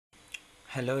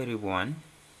Hello everyone.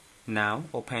 Now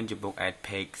open your book at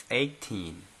page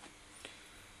 18.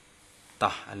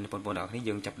 តោះឥឡូវបងប្អូនទាំងអស់គ្នា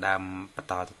យើងចាប់ដើមបន្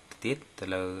តទៀតទៅ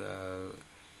លើ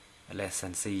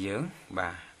lesson C យើងបា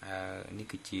ទនេះ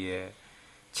គឺជា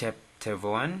chapter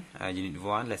 1 unit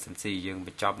 1 lesson C យើងប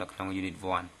ញ្ចប់នៅក្នុង unit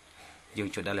 1យើង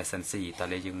ចូលដល់ lesson C តោះឥ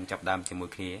ឡូវយើងចាប់ដើមជាមួយ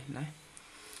គ្នាណា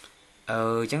អ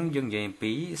ញ្ចឹងយើងនិយាយអំ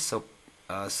ពី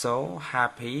so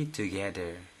happy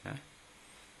together ណា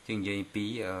យើងនិយាយអំពី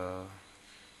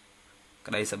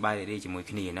ក្តីសប្បាយរីករាយជាមួយ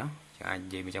គ្នាណាយើងអាចនិ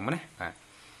យាយមកចឹងណាបាទ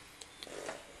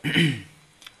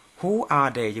Who are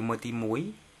they យើងមើលទី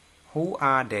1 Who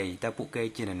are they តើពួកគេ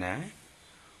ជានរណា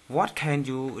What can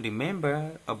you remember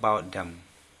about them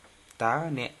តើ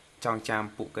អ្នកចងចាំ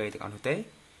ពួកគេទាំងអស់នោះទេ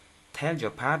Tell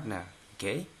your partner អូ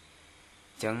ខេអ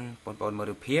ញ្ចឹងបងប្អូនមើល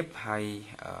រូបភាពហើយ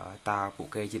តើពួក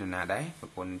គេជានរណាដែរបង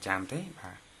ប្អូនចាំទេ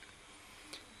បាទ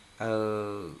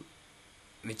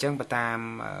អញ្ចឹងបើតាម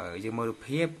យើងមើលរូប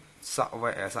ភាពស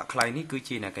ក់ខ្លៃនេះគឺ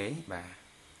ជាណាគេបាទ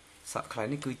សក់ខ្លៃ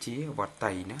នេះគឺជាវត្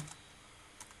តៃណា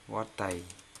វត្តៃ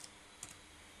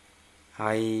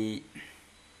ហើយ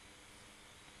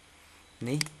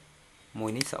នេះមួ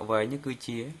យនេះសក់វែងនេះគឺ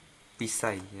ជាពិ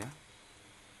សីណា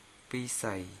ពិ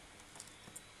សី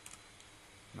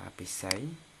បាទពិសី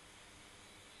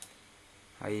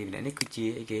ហើយម្នាក់នេះគឺជា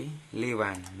អីគេលេ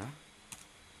វ៉ាន់ណា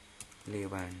លេ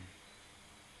វ៉ាន់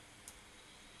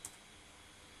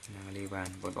លេវ៉ា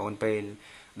ន់បងប្អូនពេល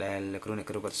ដែលគ្រូអ្នក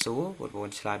គ្រូគាត់សួរបងប្អូន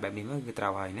ឆ្លើយបែបនេះមកគឺត្រូ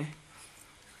វហើយណា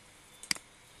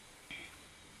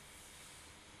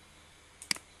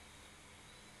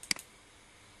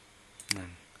ហ្នឹង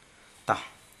តោះ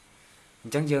អ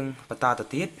ញ្ចឹងយើងបន្តទៅ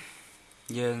ទៀត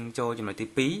យើងចូលចំណុចទី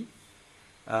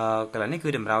2កន្លែងនេះគឺ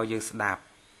តម្រូវយើងស្ដាប់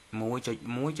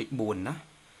 1.1.4 ណា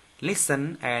Listen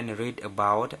and read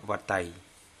about វត្តៃ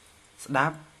ស្ដា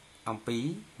ប់អំពី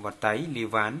វត្តៃលី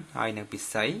វ៉ាន់ហើយនឹងពិ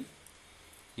សី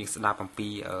យើងស្ដាប់អំពី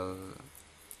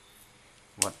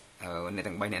វត្តអ្នក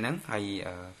ទាំង3អ្នកហ្នឹងហើយ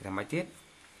តាមមកទៀត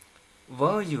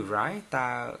Were you right តើ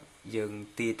យើង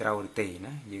ទាយត្រូវឬទេ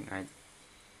ណាយើងអាច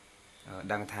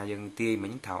ដឹងថាយើងទាយមិ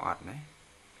ញត្រូវអត់ណា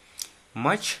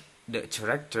Match the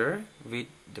character with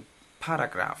the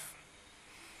paragraph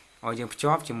ឲ្យយើងភ្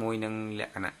ជាប់ជាមួយនឹងល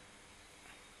ក្ខណៈ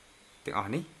ទាំងអស់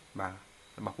នេះបាទ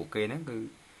របស់ពួកគេហ្នឹងគឺ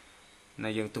នៅ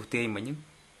យើងទុះទាយមិញ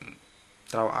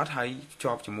ត្រូវអត់ហើយភ្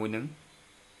ជាប់ជាមួយនឹង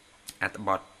អត្ថប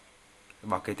ទរ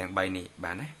បស់គេទាំង3នេះ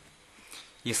បាទណា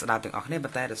យើងស្ដាប់ទាំងអស់គ្នាប៉ុ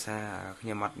ន្តែដោយសារខ្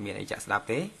ញុំអត់មានអីចាក់ស្ដាប់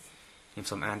ទេខ្ញុំ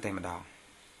សូមអានតែម្ដង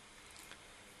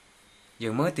យើ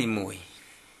ងមើលទី1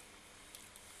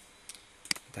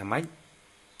ថាម៉េច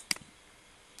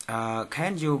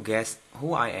can you guess who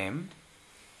I am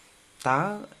តើ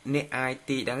អ្នកអាច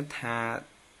ទាយដឹងថា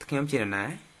ខ្ញុំជានរណា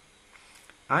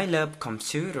I love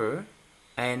computer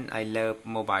and I love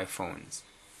mobile phones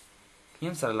ខ្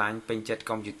ញុំស្រឡាញ់ពេញចិត្ត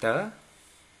កុំព្យូទ័រ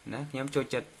ណាខ្ញុំចូល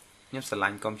ចិត្តខ្ញុំស្រឡា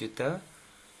ញ់កុំព្យូទ័រ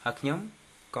ហើយខ្ញុំ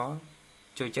ក៏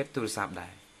ចូលចិត្តទូរស័ព្ទដែ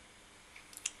រ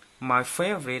My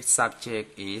favorite subject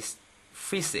is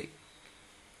physics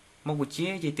មុខវិជ្ជា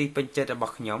ជាទីពេញចិត្តរប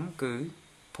ស់ខ្ញុំគឺ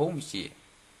ភូមិវិទ្យា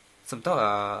សំដៅ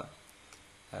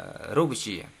រូបវិទ្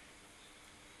យា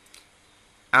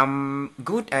I'm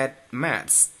good at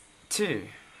maths too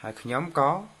ហើយខ្ញុំ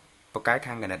ក៏ពូកែ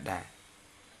ខាងគណិតដែរ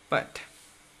But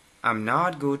I'm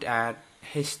not good at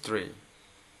history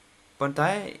ប៉ុន្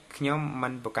តែខ្ញុំមិ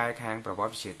នពូកែខាងប្រវត្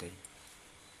តិវិទ្យាទេ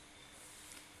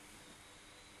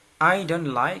I don't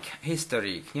like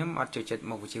history ខ្ញុំអត់ចូលចិត្ត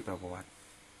មុខវិជ្ជាប្រវត្តិ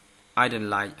I don't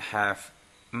like have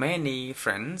many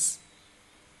friends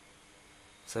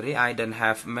Sorry I don't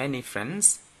have many friends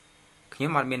ខ្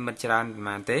ញុំអត់មានមិត្តច្រើនប៉ុន្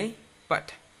មានទេ But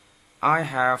I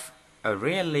have a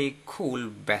really cool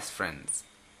best friends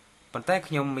ប៉ុន្តែ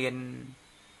ខ្ញុំមាន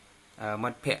មិ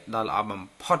ត្តភក្តិដ៏ល្អបំ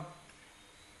ផុត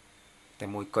តែ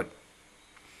មួយគត់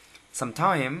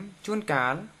Sometimes ជួនកា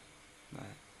ល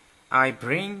I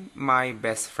bring my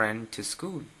best friend to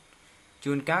school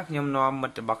ជួនកាលខ្ញុំនាំមិ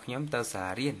ត្តរបស់ខ្ញុំទៅសា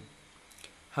លារៀន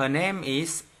Her name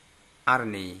is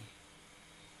Arnie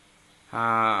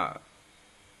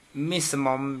Miss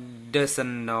Mom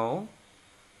doesn't know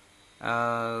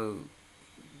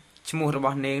ឈ្មោះរប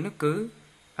ស់នាងនោះគឺ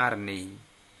Arnie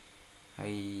ហើ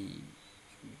យ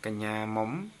កញ្ញា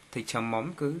មុំ teacher មុំ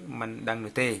គឺមិនដឹង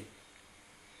នោះទេ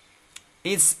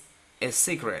It's a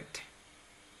secret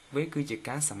វាគឺជា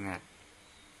ការសម្ងាត់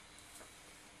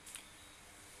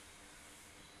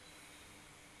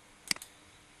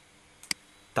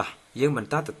តោះយើងបន្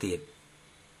តទៅទៀត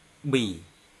B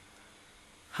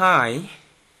Hi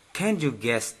can you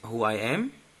guess who I am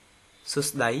សួ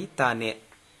ស្ដីតើអ្នក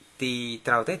ទី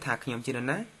ត្រូវទេថាខ្ញុំជានរ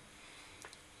ណា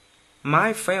My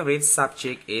favorite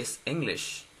subject is English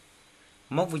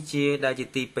មុខវិជ្ជាដែលជា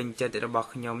ទីពេញចិត្តរបស់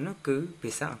ខ្ញុំនោះគឺ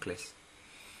ភាសាអង់គ្លេស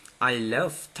I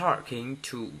love talking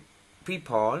to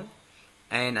people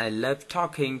and I love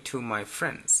talking to my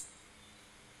friends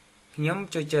ខ្ញុំ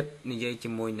ចូលចិត្តនិយាយជា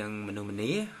មួយនឹងមនុស្សម្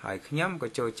នាហើយខ្ញុំក៏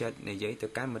ចូលចិត្តនិយាយទៅ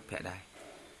កាន់មិត្តភ័ក្តិដែរ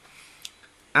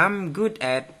I'm good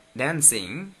at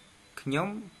dancing ខ្ញុំ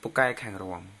ពូកែខាង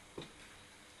រាំ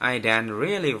I dance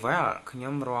really well ខ្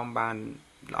ញុំរាំបាន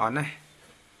ល្អណាស់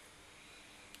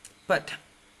But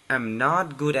I'm not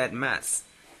good at maths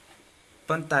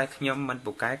ប៉ុន្តែខ្ញុំមិន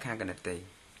ពូកែខាងគណិតទេ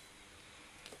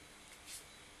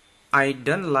I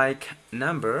don't like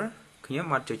number ខ្ញុំ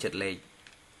អត់ចូលចិត្តលេខ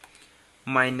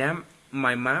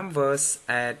My mom was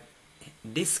at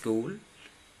this school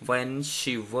when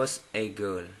she was a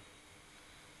girl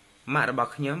ម៉ាក់រប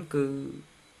ស់ខ្ញុំគឺ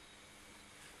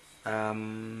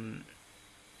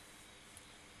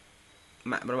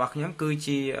ម៉ាក់របស់ខ្ញុំគឺ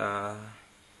ជា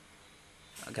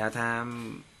គេថា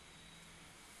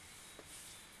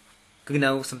គឺនៅ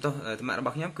សំទោសម៉ាក់រប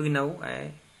ស់ខ្ញុំគឺនៅឯ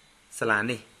សាលា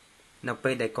នេះនៅ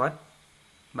ពេលដែលគាត់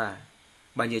បាទ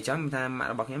បើនិយាយចំថាម៉ាក់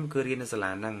របស់ខ្ញុំគឺរៀននៅសាលា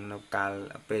ហ្នឹងនៅកាល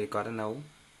ពេលគាត់នៅ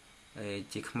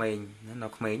ជាក្មេងនៅ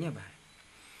ក្មេងហ្នឹងបាទ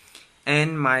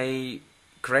and my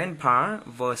grandpa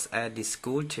was at the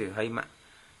school too ហើយ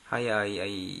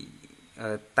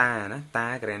តាណាតា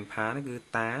grandpa ហ្នឹងគឺ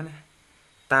តាណា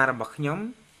តារបស់ខ្ញុំ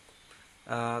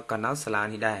ក៏នៅសាលា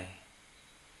នេះដែរ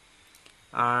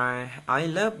I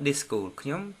love this school ខ្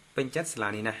ញុំពេញចិត្តសាលា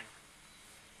នេះណាស់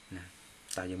ណា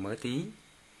តើយើងមើលទី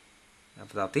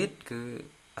បន្តទៀតគឺ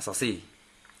អក្សរ C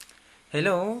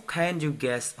Hello can you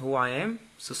guess who I am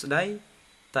សួស្តី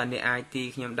តើអ្នកអាចទី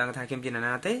ខ្ញុំដឹងថាខ្ញុំជានរ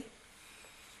ណាទេ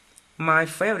My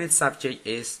favorite subject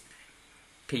is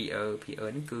PE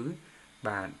នេះគឺ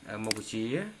បាទមុខវិជ្ជា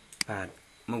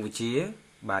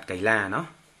បាទកីឡាเนาะ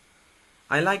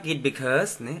I like it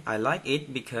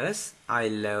because I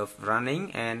love running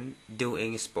and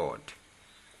doing sport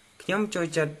ខ្ញុំចូល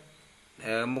ចិត្ត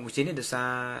មុខវិជ្ជានេះដោយសា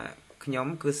រខ្ញុំ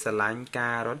គឺស្រឡាញ់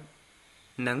ការរត់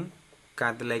និងកា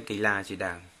រទៅលេងកីឡាជា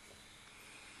ដើម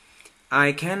I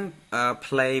can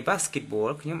play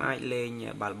basketball ខ្ញុំអាចលេង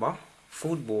បាល់បោះ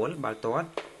football បាល់ទាត់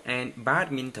and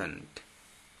badminton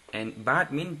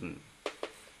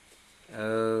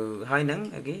ហើយនឹង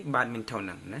គេ badminton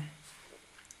ហ្នឹងណា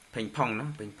ពេញផុងណា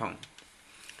ពេញផុង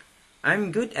I'm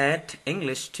good at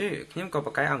English too ខ្ញុំក៏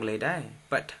ប្រកែកអង់គ្លេសដែរ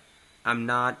but I'm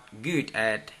not good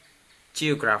at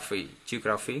geography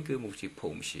គឺមុខវិជ្ជាភូ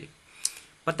មិវិទ្យា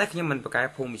ប៉ុន្តែខ្ញុំមិនប្រកែក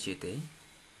ភូមិវិទ្យាទេ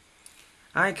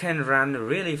I can run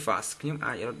really fast ខ្ញុំ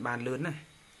អាចរត់បានលឿនណាស់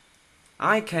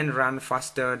I can run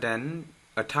faster than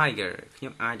a tiger ខ្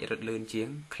ញុំអាចរត់លឿនជាង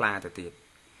ខ្លាទៅទៀត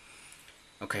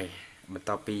អូខេបន្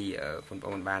ទាប់ពីបងប្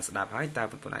អូនបានស្ដាប់ហើយតើ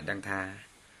បងប្អូនអាចដឹងថា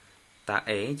តើ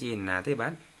A ជាណាទេបា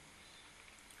ទ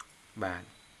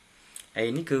A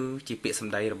នេះគឺជាពាក្យស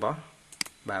ម្ដីរបស់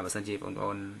បាទបើសិនជាបងប្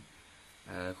អូន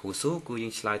គ្រូសួរគឺយើ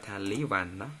ងឆ្លើយថា Livan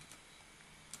ណា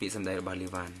ពាក្យសម្ដីរបស់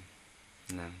Livan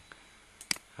ហ្នឹង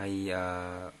ហើយ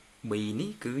B នេះ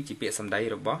គឺជាពាក្យសម្ដី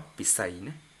របស់ពិសី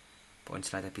ណាបងប្អូន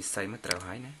ឆ្លើយថាពិសីមកត្រូវ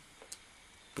ហើយណា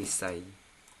ពិសី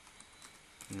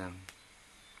ហ្នឹង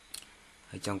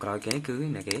ហើយចុងក្រោយគេគឺ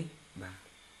ណាគេបាទ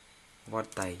វត្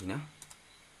តតៃណា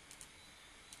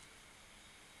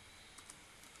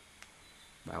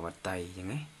បាទវត្តតៃអញ្ចឹង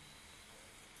ណា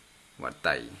វត្ត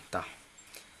តៃតោះ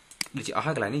ដូចជាអស់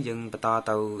ហើយកន្លែងនេះយើងបន្ត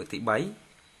ទៅទី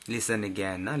3 listen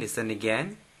again ណា listen again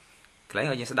កន្លែង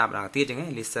ឲ្យយើងស្ដាប់ម្ដងទៀតអញ្ចឹងណា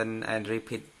listen and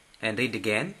repeat and read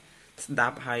again ស្ដា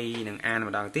ប់ហើយនឹងអាន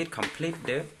ម្ដងទៀត complete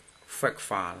the fact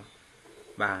file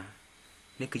បាទ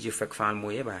នេះគឺជា fact file មួ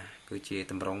យឯងបាទគឺជា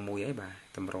តម្រងមួយឯងបាទ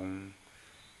តម្រង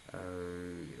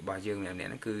របស់យើងម្នាក់ៗហ្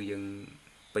នឹងគឺយើង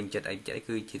ពេញចិត្តអី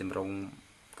គឺជាតម្រង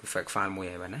គឺ fact file មួយ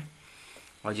ឯងបាទណា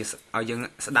ឲ្យយើង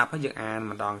ស្ដាប់ហើយយើងអាន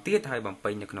ម្ដងទៀតហើយបំពេ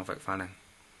ញនៅក្នុង fact file ហ្នឹង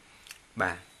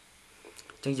បាទ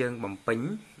អញ្ចឹងយើងបំពេញ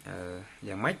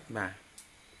យ៉ាងម៉េចបាទ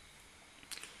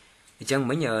អញ្ចឹង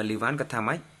មិញ Livan គាត់ថា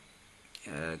ម៉េច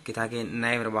គេថាគេ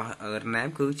name របស់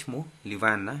name គឺឈ្មោះ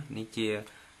Livan ណានេះជា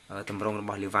តម្រងរប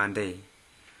ស់ Livan ទេ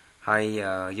ហើយ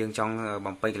យើងចង់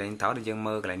បំពេញកន្លែងតោដែលយើង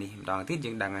មើលកន្លែងនេះម្ដងទៀត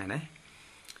យើងដឹងហើយណា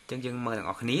អញ្ចឹងយើងមើលទាំង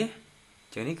អស់គ្នាអ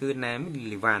ញ្ចឹងនេះគឺ name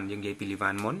Livan យើងនិយាយពី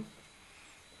Livan មុន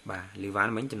បាទ Livan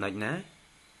មិញចំណុចណា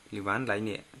Livan កន្លែង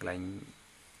នេះកន្លែង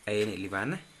A នេះ Livan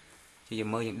ណាយើង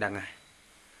មើលយើងដឹងហើយ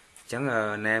អញ្ចឹង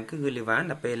name គឺ Livan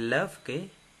ដល់ពេល love គេ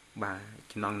បាទ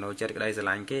ចំណងនៅចិត្តក្តីស្រ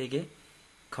ឡាញ់គេ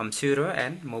computer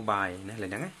and mobile ណាឡើយ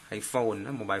ហ្នឹងហើយ phone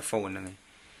ណា mobile phone ហ្នឹងហើយ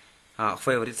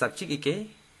favorite subject គេ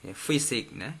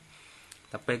physics ណា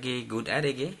ដល់ពេលគេ good at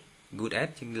គេ good at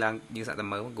ជាងឡើងយើងសាក់តែ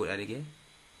មើល good at គេ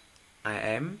I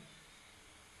am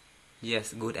yes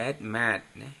good at math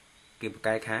ណាគេប្រ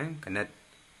កែកខាងគណិត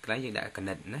កន្លែងយើងដាក់គ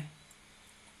ណិតណា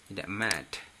that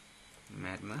math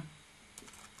mà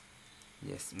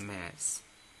yes maths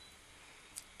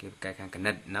cái khang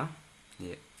connect nó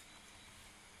yeah.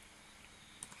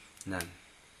 Nè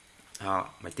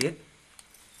họ bài tiết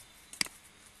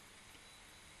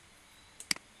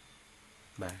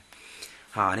bà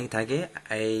họ nên thấy cái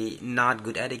a not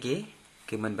good at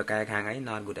cái mình bật cái hàng ấy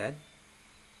not good at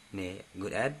nè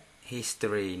good at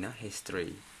history nó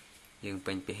history nhưng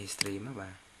bên phía history mà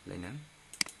bà lại nắng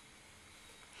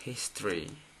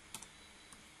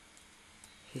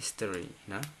history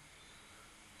nó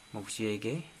một gì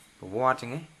cái what chứ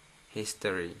ấy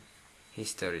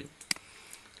history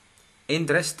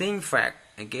interesting fact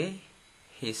okay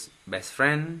his best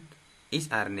friend is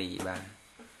Arnie bà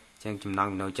chẳng chùm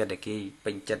nông nấu chất cái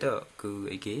bên chất đó cứ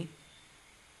ấy cái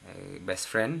best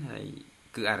friend hay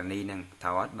cứ Arnie năng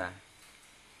thảo ớt bà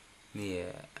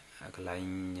nè cái lại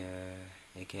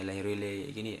cái lại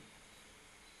really cái này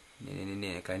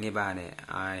nè cái này bà nè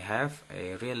I have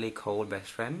a really cool best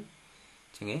friend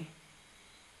chẳng ấy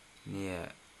nè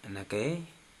là cái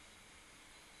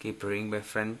bring best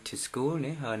friend to school nè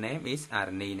her name is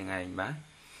Arnie nè ngày bà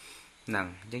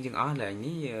nằng chân chân ó là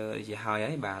ní gì hỏi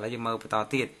ấy bà lấy mơ to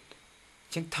tiệt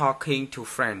chân talking to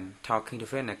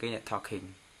friend là cái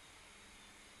talking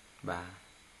bà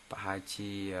hai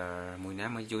chi mùi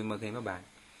nám mới vui mơ khi các bạn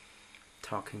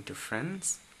talking to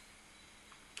friends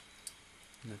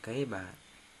là cái bà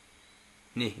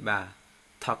nè bà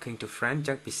talking to friends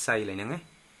chắc bị say lại nè ấy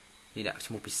đi đạo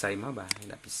cho một bị say mà bà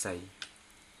đã bị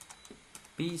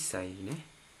say nè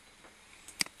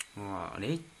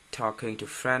nè talking to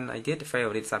friend I did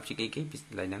favorite subject cái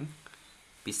lại nắng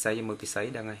bị say cho một bị say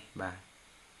đang ngay bà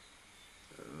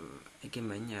cái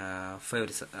mấy nhà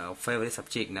favorite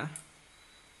subject nữa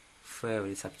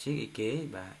favorite subject cái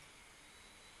bà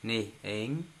nè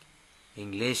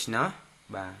English nó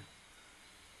bà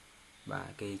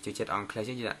cái chơi chết on class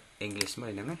chứ gì ạ English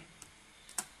mới nắng ấy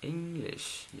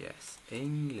English yes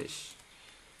English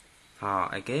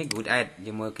họ cái good at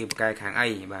nhưng mà cái hàng A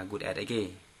bà good at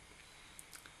cái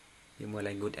nhưng mà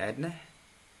lại good at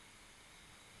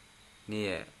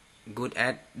nè good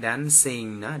at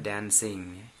dancing nó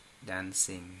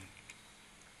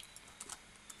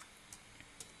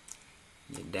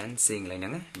dancing lại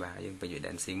nắng ấy bà dùng phải dùng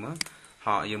dancing mà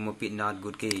họ dùng một bit not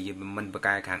good kì dùng mình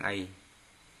cái hàng A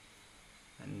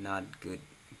not good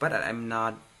but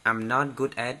I'm not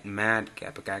good at math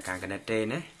cái hàng cái tên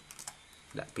ấy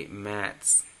là bị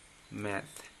math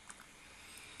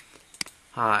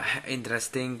họ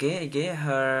interesting cái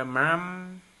her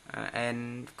mom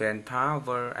and grandpa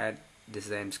were at the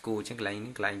same school chắc lại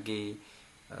cái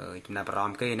chúng ta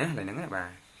làm cái nữa là nắng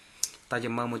bà ta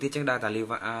dùng mơ một tí chắc đang ta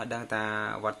live đang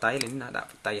ta vật tay lên nó đã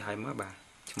tay hai mới bà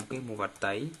một cái một vật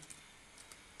tay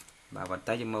bà vật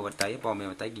tay dùng mơ vật tay bò mèo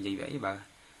vật tay gì vậy bà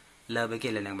lơ với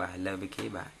kia là nàng bà lơ với kia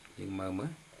bà dùng mơ mới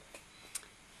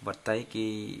vật tay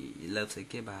kia love sẽ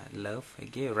kia bà love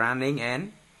cái running and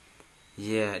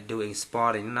yeah doing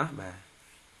sporting nó bà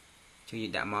chứ gì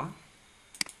đã máu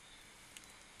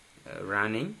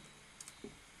running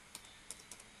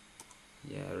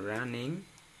yeah running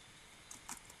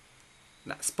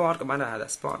đã sport các bạn là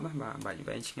sport đó bà như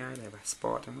vậy ngay đây bà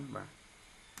sport đó bà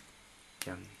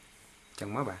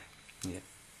chẳng mất bà yeah.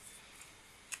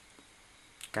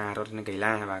 Cà rốt nó kỳ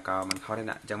la bà còn mình khó đến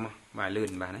đặt chẳng mà bà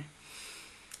lươn bà đấy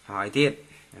hỏi tiếp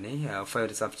đấy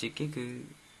favorite subject cái cứ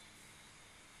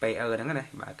pair đó đây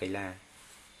bà kỳ la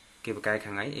kêu cái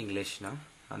thằng ấy English nó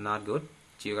not good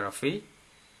geography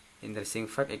interesting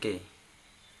fact okay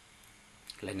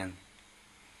lại nâng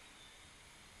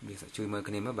việc sẽ chui mơ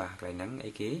cái này mới bà lại nắng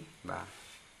ấy ký bà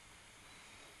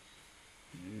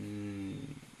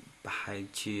hai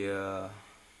chia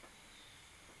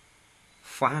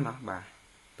phá nó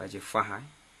bà chia phá ấy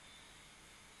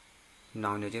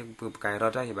nói nữa chứ vừa cài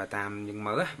rốt ra thì bà tam nhưng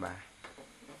mớ bà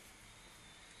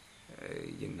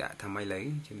dừng đã thăm ai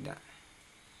lấy dừng đã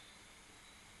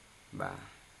bà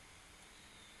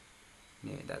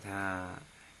nè đã tha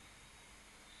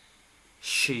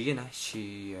she nè she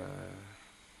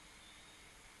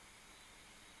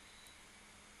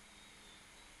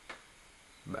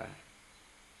bà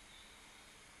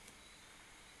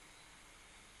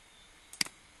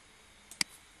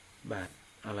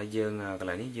là dương cái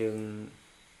lại dương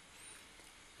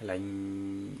lệnh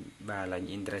bà lệnh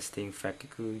interesting fact cái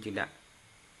cứ dương đã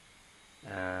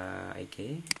ấy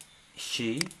cái she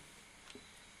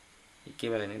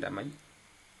cái bà này đã mấy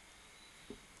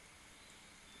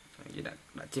gì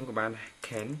đã chim của bạn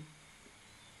can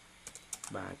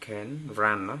bà can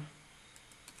run nó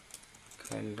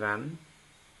can run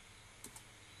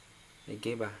ấy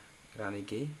cái bà run ấy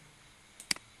cái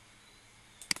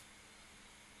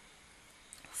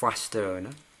faster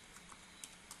ណា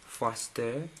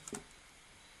faster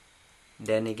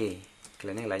than គេកន្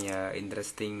លែងហ្នឹងកន្លែង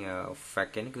interesting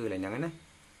fact គេគឺកន្លែងហ្នឹងណា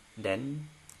than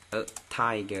a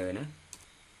tiger ណា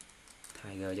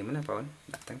tiger អញ្ចឹងណាបង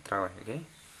ដាក់ទាំងត្រូវអូខេ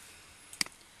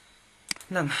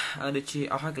ហ្នឹងដូចជា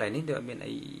អស់ហើយកន្លែងនេះដូចអត់មាន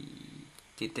អី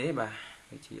ទៀតទេបាទ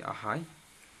ដូចជាអស់ហើយ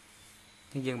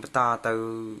យើងបន្តទៅ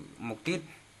មុខទៀត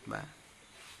បាទ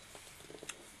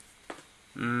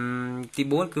ទី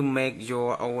4គឺ make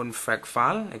your own fact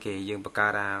file អូខេយើងបង្កើ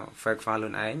ត fact file ខ្លួ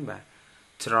នឯងបាទ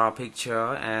draw picture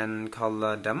and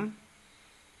color them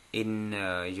in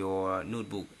your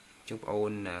notebook ជបងអូ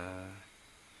ន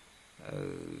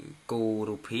គូ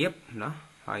រូបភាពណា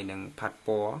ហើយនឹងផាត់ព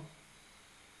ណ៌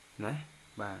ណា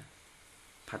បាទ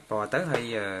ផាត់ពណ៌ទៅហើយ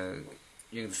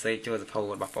យើងសរសេរចូលសភៅ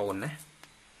របស់បងអូនណា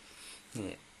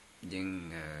នេះយើង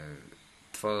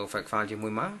ធ្វើ fact file ជាមួ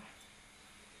យមកឥ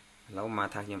ឡូវមក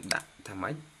ថាខ្ញុំដាក់ថា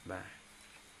ម៉េចបាទ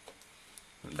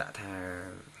ខ្ញុំដាក់ថា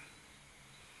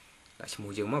ដាក់ឈ្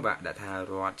មោះយើងមកបាទដាក់ថា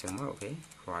រត់ចឹងមកអូខេ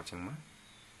រត់ចឹងមក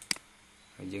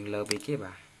ហើយយើងលើពីគេ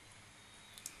បាទ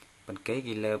ប៉ុន្តែ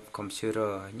គេលើ computer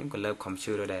ខ្ញុំក៏លើ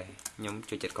computer ដែរខ្ញុំ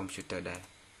ចូលចិត្ត computer ដែរ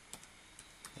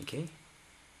អូខេ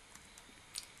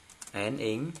and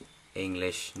in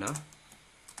English ណោះ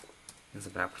នឹងស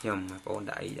ម្រាប់ខ្ញុំបងប្អូន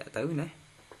ដាក់អីដាក់ទៅណា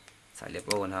សាច់លេបង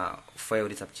ប្អូនថា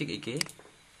favorite subject អីគេ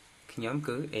ខ្ញុំ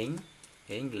គឺ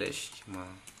English ម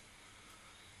ក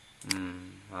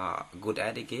good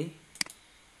at អីគេ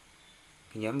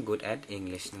ខ្ញុំ good at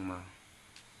English ហ្នឹងមក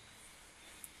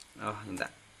ខ្ញុំដា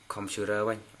ក់ computer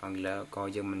វិញអង់គ្លេសក៏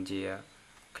យើងមិនជា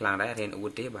ខ្លាំងដែររៀនអួ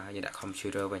តទេបាទយើងដាក់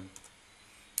computer វិញ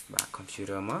បាទ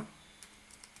computer មក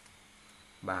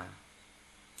បាទ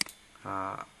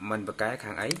មិនបកកែ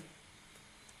ខាងអី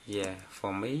yeah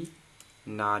for me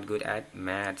not good at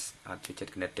maths អត់ចូលចិត្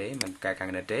តគណិតទេមិនកែខាង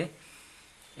គណិតទេ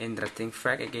interesting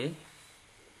fact អីគេ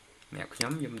សម្រាប់ខ្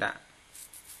ញុំដាក់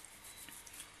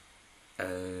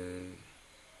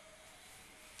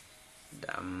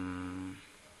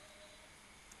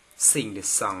sing the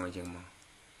song អញ្ចឹងមក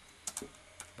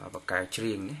បាទបកកែច្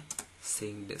រៀងណា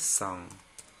sing the song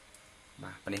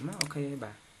បាទប៉ានេះមកអូខេ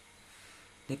បាទ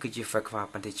នេះគឺជា fact file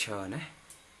picture ណា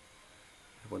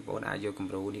បងប្អូនអាចយកគំ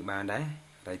រូនេះបានដែរ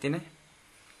ហើយទេណា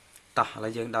តោះឥឡូ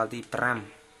វយើងដល់ទី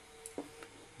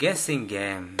5 guessing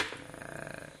game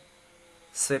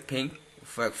sweeping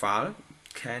fact file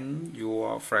can your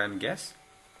friend guess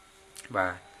បា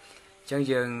ទអញ្ចឹង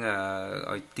យើង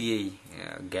ឲ្យទាយ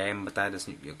game តែ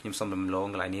ខ្ញុំសុំរំលង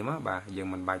កន្លែងនេះមកបាទយើង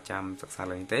មិនបាច់ចាំសិក្សា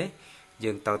ឡើងទេ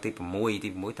យើងទៅទី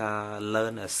6ថា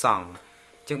learn a song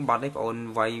អញ្ចឹងបទនេះបងអូន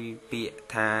វាយពាក្យ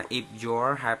ថា if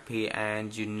you're happy and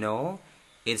you know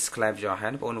it's clap your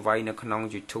hand បងអូនវាយនៅក្នុង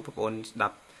YouTube បងអូនស្ដា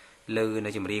ប់លើនៅ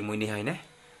ចម្រៀងមួយនេះហើយណា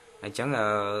អញ្ចឹង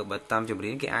បើតាមចម្រៀ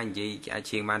ងគេអាចនិយាយគេអាច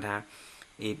ច្រៀងបានថា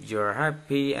if you're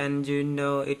happy and you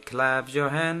know it clap your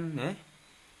hand ណា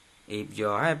if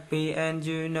you're happy and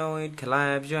you know it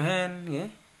clap your hand ណា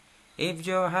if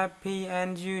you're happy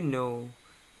and you know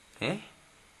ណា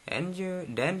and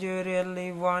then you really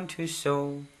want to show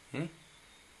ណា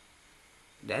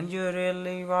then you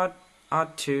really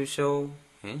ought to show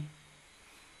ណា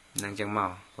នឹងចឹងម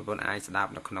កបងប្អូនអាចស្ដាប់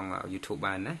នៅក្នុង YouTube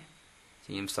បានណា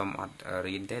ខ្ញុំសុំអត់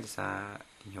រៀនទេដោយសារ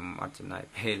ខ្ញុំអត់ចំណាយ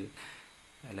ពេល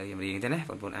ឥឡូវខ្ញុំរៀនទេណា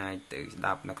បងប្អូនអាចទៅស្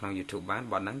ដាប់នៅក្នុង YouTube បាន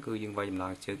បទហ្នឹងគឺយើងវាយចំណ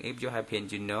ងជើង if you happy and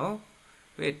you know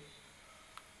wait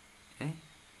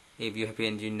if you happy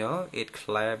and you know it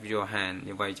clap your hand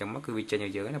យើងវាយចឹងមកគឺវាចេញឲ្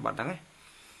យយើងណាបទហ្នឹងណា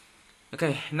អូខេ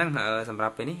ហ្នឹងសម្រា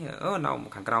ប់ពេលនេះនៅ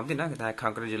ខាងក្រោមទៀតណាគេថា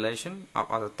congratulations of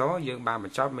auto យើងបានប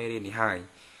ញ្ចប់មេរៀននេះហើយ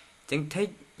ចឹង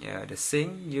take the thing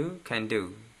you can do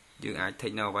យើងអាច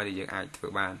take នៅអ្វីដែលយើងអាចធ្វើ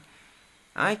បាន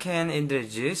I can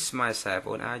introduce myself ប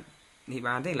ងអាចនេះ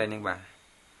បានទេកន្លែងហ្នឹងបាទ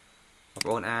ប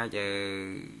ងអាច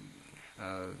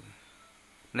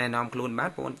ណែនាំខ្លួនបាន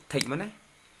បង take មកណា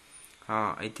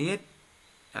អីទៀត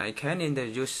I can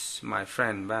introduce my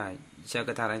friend បាទចើ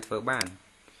គេថាឡើងធ្វើបាន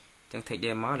ចឹង take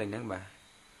មកឡើងហ្នឹងបាទ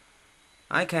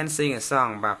I can sing a song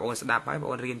បាទបងស្ដាប់ហើយប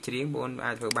ងរៀនច្រៀងបង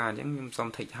អាចធ្វើបានចឹងខ្ញុំសុំ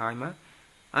take ហើយមក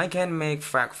I can make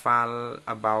fact file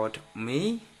about me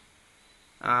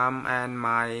and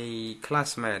my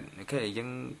classmate អូខេយើង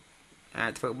អា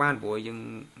ចធ្វើបានព្រោះយើង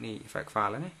នេះ fact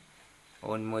file ហ្នឹងណា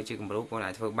អូនមើលជាគំរូបង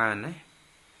អាចធ្វើបានណា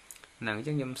ហ្នឹងអញ្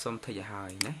ចឹងខ្ញុំសុំ take ឲ្យហើ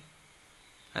យណា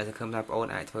ហើយសង្ឃឹមថាបង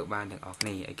អាចធ្វើបានទាំងអស់គ្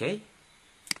នាអូខេ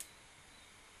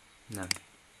ហ្នឹង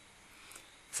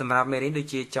សម្រាប់មេរៀនដូច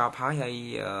ជាចប់ហើយ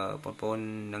បងប្អូន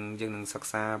នឹងយើងនឹងសិក្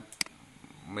សា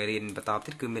មេរៀនបន្ត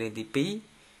ទៀតគឺមេរៀនទី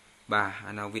2បាទ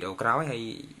នៅវីដេអូក្រោយហើយ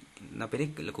នៅពេលនេះ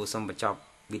លោកគ្រូសូមបញ្ចប់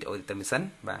វីដេអូទៅសិន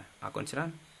បាទអរគុណច្រើន